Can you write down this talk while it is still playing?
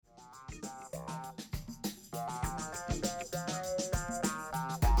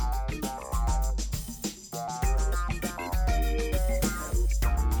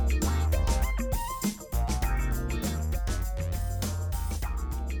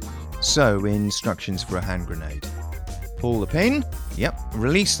So, instructions for a hand grenade. Pull the pin. Yep.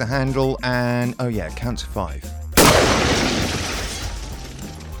 Release the handle and... oh yeah, count to 5.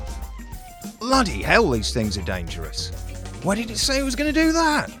 Bloody hell, these things are dangerous. Why did it say it was going to do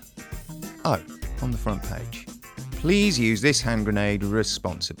that? Oh, on the front page. Please use this hand grenade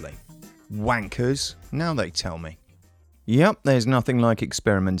responsibly. Wankers, now they tell me. Yep, there's nothing like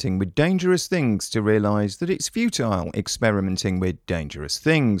experimenting with dangerous things to realise that it's futile experimenting with dangerous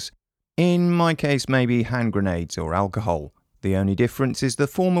things. In my case, maybe hand grenades or alcohol. The only difference is the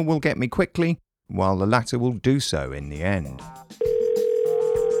former will get me quickly, while the latter will do so in the end.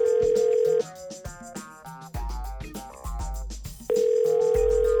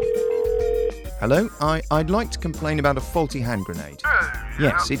 Hello? I'd like to complain about a faulty hand grenade.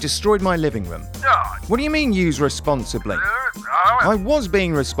 Yes, it destroyed my living room. What do you mean use responsibly? I was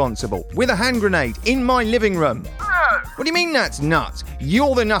being responsible, with a hand grenade in my living room. What do you mean that's nuts?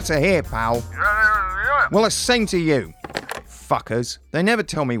 You're the nutter here, pal. Well, the same to you. Fuckers. They never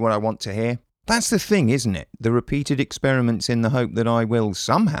tell me what I want to hear. That's the thing, isn't it? The repeated experiments in the hope that I will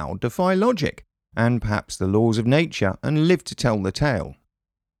somehow defy logic, and perhaps the laws of nature, and live to tell the tale.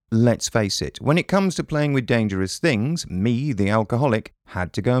 Let's face it, when it comes to playing with dangerous things, me, the alcoholic,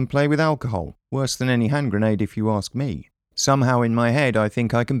 had to go and play with alcohol. Worse than any hand grenade if you ask me. Somehow in my head I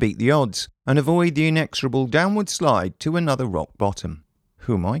think I can beat the odds and avoid the inexorable downward slide to another rock bottom.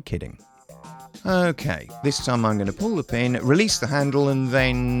 Who am I kidding? Okay, this time I'm going to pull the pin, release the handle and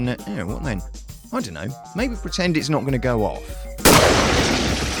then... what then? I don't know. Maybe pretend it's not going to go off.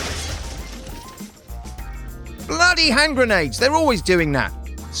 Bloody hand grenades! They're always doing that!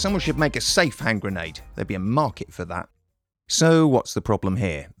 Someone should make a safe hand grenade. There'd be a market for that. So what's the problem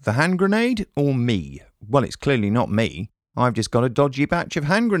here? The hand grenade or me? Well, it's clearly not me. I've just got a dodgy batch of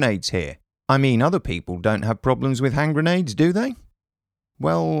hand grenades here. I mean, other people don't have problems with hand grenades, do they?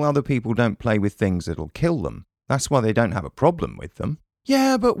 Well, other people don't play with things that'll kill them. That's why they don't have a problem with them.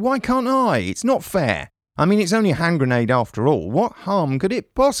 Yeah, but why can't I? It's not fair. I mean, it's only a hand grenade after all. What harm could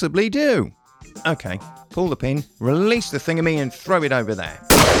it possibly do? Okay, pull the pin, release the thingamy and throw it over there.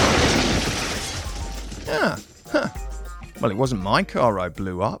 Well, it wasn't my car I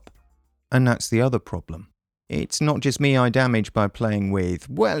blew up. And that's the other problem. It's not just me I damage by playing with,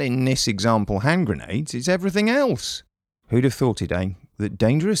 well, in this example, hand grenades, it's everything else. Who'd have thought it, eh? That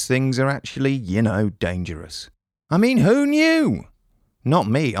dangerous things are actually, dangerous. I mean, who knew? Not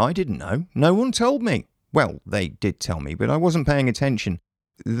me, I didn't know. No one told me. Well, they did tell me, but I wasn't paying attention.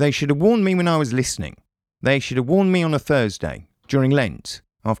 They should have warned me when I was listening. They should have warned me on a Thursday, during Lent,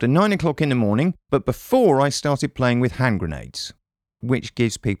 after 9 o'clock in the morning, but before I started playing with hand grenades, which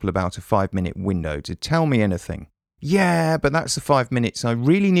gives people about a 5-minute window to tell me anything. Yeah, but that's the 5 minutes I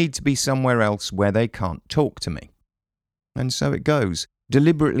really need to be somewhere else where they can't talk to me. And so it goes,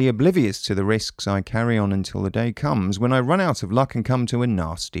 deliberately oblivious to the risks I carry on until the day comes when I run out of luck and come to a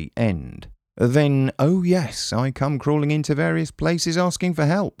nasty end. Then, oh yes, I come crawling into various places asking for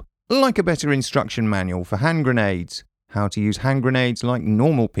help, like a better instruction manual for hand grenades, how to use hand grenades like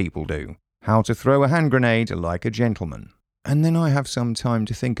normal people do, how to throw a hand grenade like a gentleman. And then I have some time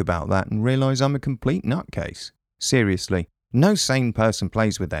to think about that and realise I'm a complete nutcase. Seriously, no sane person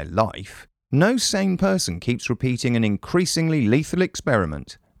plays with their life. No sane person keeps repeating an increasingly lethal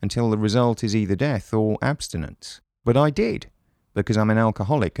experiment until the result is either death or abstinence. But I did, because I'm an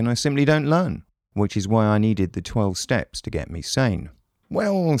alcoholic and I simply don't learn, which is why I needed the 12 steps to get me sane.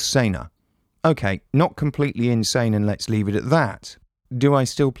 Well, saner. Okay, not completely insane and let's leave it at that. Do I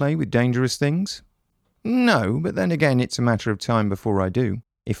still play with dangerous things? No, but then again it's a matter of time before I do,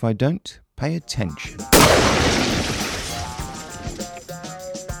 if I don't pay attention.